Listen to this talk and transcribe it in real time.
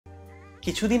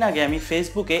কিছুদিন আগে আমি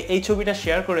ফেসবুকে এই ছবিটা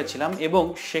শেয়ার করেছিলাম এবং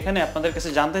সেখানে আপনাদের কাছে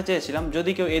জানতে চেয়েছিলাম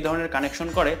যদি কেউ এই ধরনের কানেকশন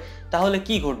করে তাহলে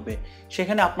কি ঘটবে।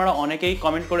 সেখানে আপনারা অনেকেই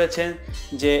কমেন্ট করেছেন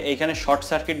যে এইখানে শর্ট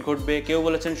সার্কিট ঘটবে, কেউ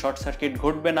বলেছেন শর্ট সার্কিট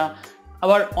ঘটবে না,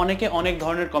 আবার অনেকে অনেক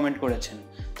ধরনের কমেন্ট করেছেন।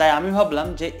 তাই আমি ভাবলাম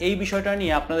যে এই বিষয়টা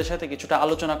নিয়ে আপনাদের সাথে কিছুটা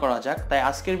আলোচনা করা যাক। তাই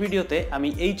আজকের ভিডিওতে আমি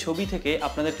এই ছবি থেকে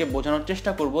আপনাদেরকে বোঝানোর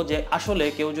চেষ্টা করব যে আসলে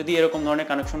কেউ যদি এরকম ধরনের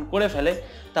কানেকশন করে ফেলে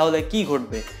তাহলে কি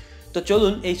ঘটবে। তো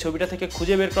চলুন এই ছবিটা থেকে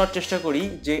খুঁজে বের করার চেষ্টা করি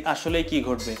যে আসলে কি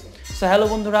ঘটবে। সো হ্যালো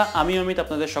বন্ধুরা, আমি অমিত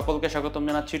আপনাদের সকলকে স্বাগতম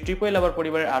জানাচ্ছি eeelover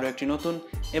পরিবারের আরও একটি নতুন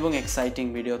এবং এক্সাইটিং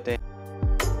ভিডিওতে।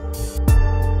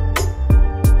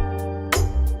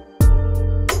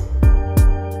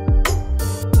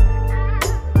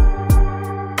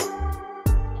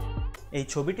 এই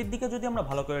ছবিটির দিকে যদি আমরা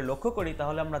ভালো করে লক্ষ্য করি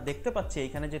তাহলে আমরা দেখতে পাচ্ছি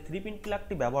এখানে যে 3-পিন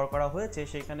প্লাগটি ব্যবহার করা হয়েছে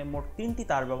সেখানে মোট 3টি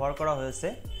তার ব্যবহার করা হয়েছে,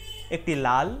 একটি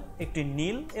লাল, একটি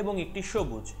নীল এবং একটি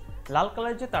সবুজ। লাল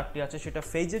কালারের যে তারটি আছে সেটা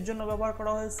ফেজের জন্য ব্যবহার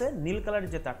করা হয়েছে, নীল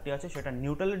কালারের যে তারটি আছে সেটা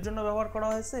নিউট্রালের জন্য ব্যবহার করা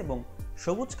হয়েছে এবং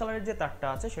সবুজ কালারের যে তারটা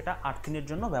আছে সেটা আর্থিনের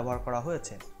জন্য ব্যবহার করা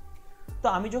হয়েছে। তো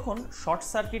আমি যখন শর্ট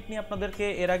সার্কিট নিয়ে আপনাদেরকে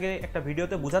এর আগে একটা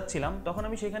ভিডিওতে বোঝাচ্ছিলাম তখন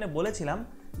আমি সেখানে বলেছিলাম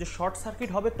যে শর্ট সার্কিট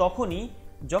হবে তখনই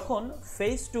যখন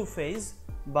ফেজ টু ফেজ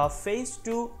বা ফেজ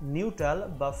টু নিউট্রাল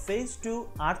বা phase two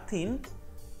earthing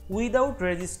without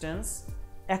resistance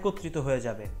একত্রিত হয়ে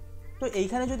যাবে। তো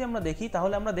এইখানে যদি আমরা দেখি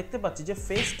তাহলে আমরা দেখতে পাচ্ছি যে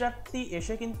ফেজ তারটি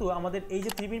এসে কিন্তু আমাদের এই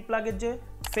যে 3-পিন প্লাগের যে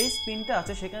ফেজ পিনটা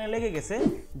আছে সেখানে লেগে গেছে,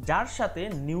 যার সাথে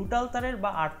নিউট্রাল তারের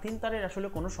বা আর্থিন তারের আসলে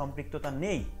কোনো সম্পৃক্ততা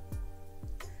নেই।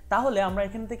 তাহলে আমরা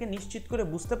এখান থেকে নিশ্চিত করে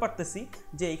বুঝতে পারতেছি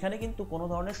যে এখানে কিন্তু কোনো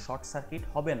ধরনের শর্ট সার্কিট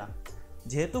হবে না,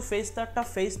 যেহেতু ফেজ তারটা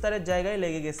ফেজ তারের জায়গায়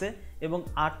লেগে গেছে এবং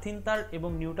আর্থিন তার এবং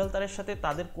নিউট্রাল তারের সাথে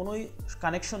তাদের কোনোই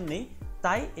কানেকশন নেই,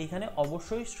 তাই এখানে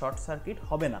অবশ্যই শর্ট সার্কিট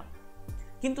হবে না।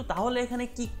 কিন্তু তাহলে এখানে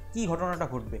কি ঘটনাটা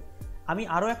ঘটবে? আমি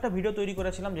আরও একটা ভিডিও তৈরি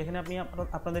করেছিলাম যেখানে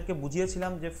আপনাদেরকে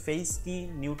বুঝিয়েছিলাম যে ফেজ কি,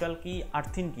 নিউট্রাল কি,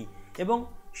 আর্থিন কি, এবং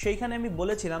সেইখানে আমি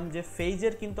বলেছিলাম যে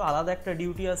ফেজের কিন্তু আলাদা একটা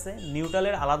ডিউটি আছে,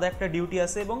 নিউট্রালের আলাদা একটা ডিউটি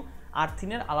আছে এবং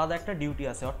আর্থিনের আলাদা একটা ডিউটি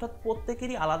আছে, অর্থাৎ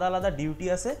প্রত্যেকেরই আলাদা আলাদা ডিউটি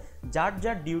আছে, যার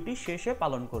যার ডিউটি শেষে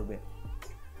পালন করবে।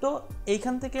 তো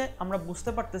এইখান থেকে আমরা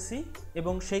বুঝতে পারতেছি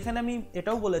এবং সেইখানে আমি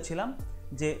এটাও বলেছিলাম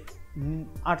যে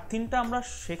আর্থিনটা আমরা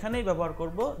সেখানেই ব্যবহার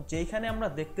করব যেখানে আমরা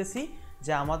দেখতেছি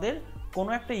যে আমাদের কোনো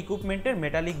একটা ইকুইপমেন্টের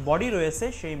মেটালিক বডি রয়েছে,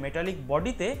 সেই মেটালিক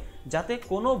বডিতে যাতে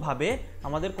কোনোভাবে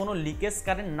আমাদের কোনো লিকেজ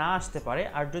কারেন্ট না আসতে পারে,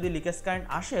 আর যদি লিকেজ কারেন্ট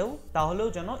আসেও তাহলেও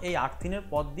যেন এই আর্থিনের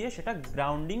পথ দিয়ে সেটা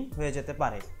গ্রাউন্ডিং হয়ে যেতে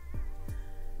পারে।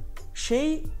 সেই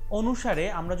অনুসারে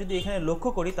আমরা যদি এখানে লক্ষ্য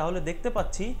করি তাহলে দেখতে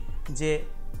পাচ্ছি যে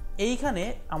এইখানে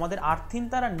আমাদের আর্থিন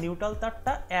তার আর নিউট্রাল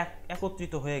তারটা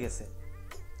একত্রিত হয়ে গেছে।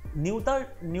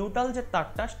 নিউট্রাল যে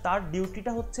তারটা তার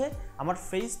ডিউটিটা হচ্ছে আমার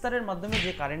ফেজ তারের মাধ্যমে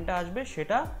যে কারেন্টটা আসবে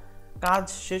সেটা কাজ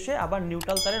শেষে আবার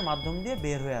নিউট্রাল তারের মাধ্যম দিয়ে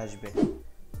বের হয়ে আসবে,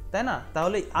 তাই না?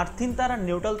 তাহলে আর্থিন তার আর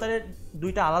নিউট্রাল তারের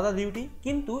দুইটা আলাদা ডিউটি,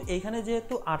 কিন্তু এইখানে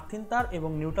যেহেতু আর্থিন তার এবং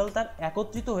নিউট্রাল তার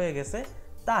একত্রিত হয়ে গেছে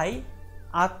তাই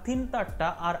আর্থিন তারটা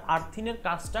আর আর্থিনের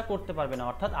কাজটা করতে পারবে না,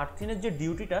 অর্থাৎ আর্থিনের যে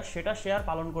ডিউটিটা সেটা সে আর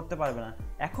পালন করতে পারবে না,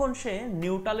 এখন সে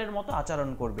নিউট্রালের মতো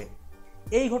আচরণ করবে।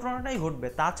 এই ঘটনাটাই ঘটবে,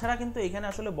 তাছাড়া কিন্তু এখানে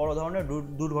আসলে বড় ধরনের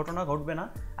দুর্ঘটনা ঘটবে না।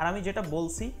 আর আমি যেটা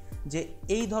বলছি যে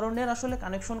এই ধরনের আসলে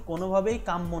কানেকশন কোনোভাবেই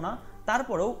কাম্য না,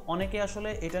 তারপরেও অনেকে আসলে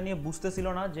এটা নিয়ে বুঝতেছিল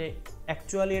না যে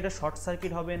অ্যাকচুয়ালি এটা শর্ট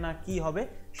সার্কিট হবে না কি হবে,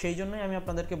 সেই জন্যই আমি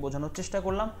আপনাদেরকে বোঝানোর চেষ্টা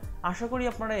করলাম। আশা করি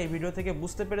আপনারা এই ভিডিও থেকে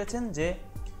বুঝতে পেরেছেন যে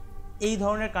এই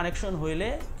ধরনের কানেকশন হইলে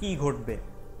কি ঘটবে।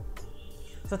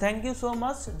 So thank you so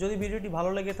much. যদি ভিডিওটি ভালো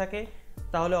লেগে থাকে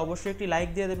তাহলে অবশ্যই একটি লাইক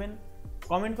দিয়ে দেবেন,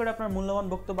 কমেন্ট করে আপনার মূল্যবান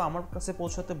বক্তব্য আমার কাছে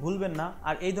পৌঁছাতে ভুলবেন না।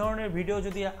 আর এই ধরনের ভিডিও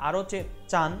যদি আরও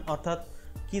চান, অর্থাৎ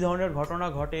কী ধরনের ঘটনা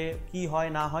ঘটে, কি হয়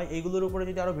না হয়, এইগুলোর উপরে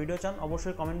যদি আরও ভিডিও চান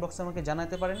অবশ্যই কমেন্ট বক্সে আমাকে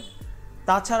জানাতে পারেন।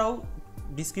 তাছাড়াও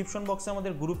ডিসক্রিপশন বক্সে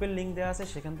আমাদের গ্রুপের লিঙ্ক দেওয়া আছে,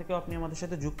 সেখান থেকেও আপনি আমাদের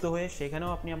সাথে যুক্ত হয়ে সেখানেও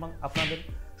আপনি আপনাদের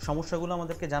সমস্যাগুলো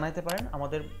আমাদেরকে জানাতে পারেন।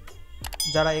 আমাদের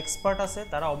যারা এক্সপার্ট আছে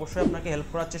তারা অবশ্যই আপনাকে হেল্প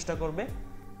করার চেষ্টা করবে।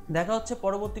 দেখা হচ্ছে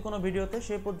পরবর্তী কোনো ভিডিওতে,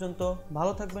 সেই পর্যন্ত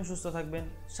ভালো থাকবেন, সুস্থ থাকবেন,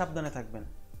 সাবধানে থাকবেন।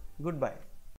 Good bye.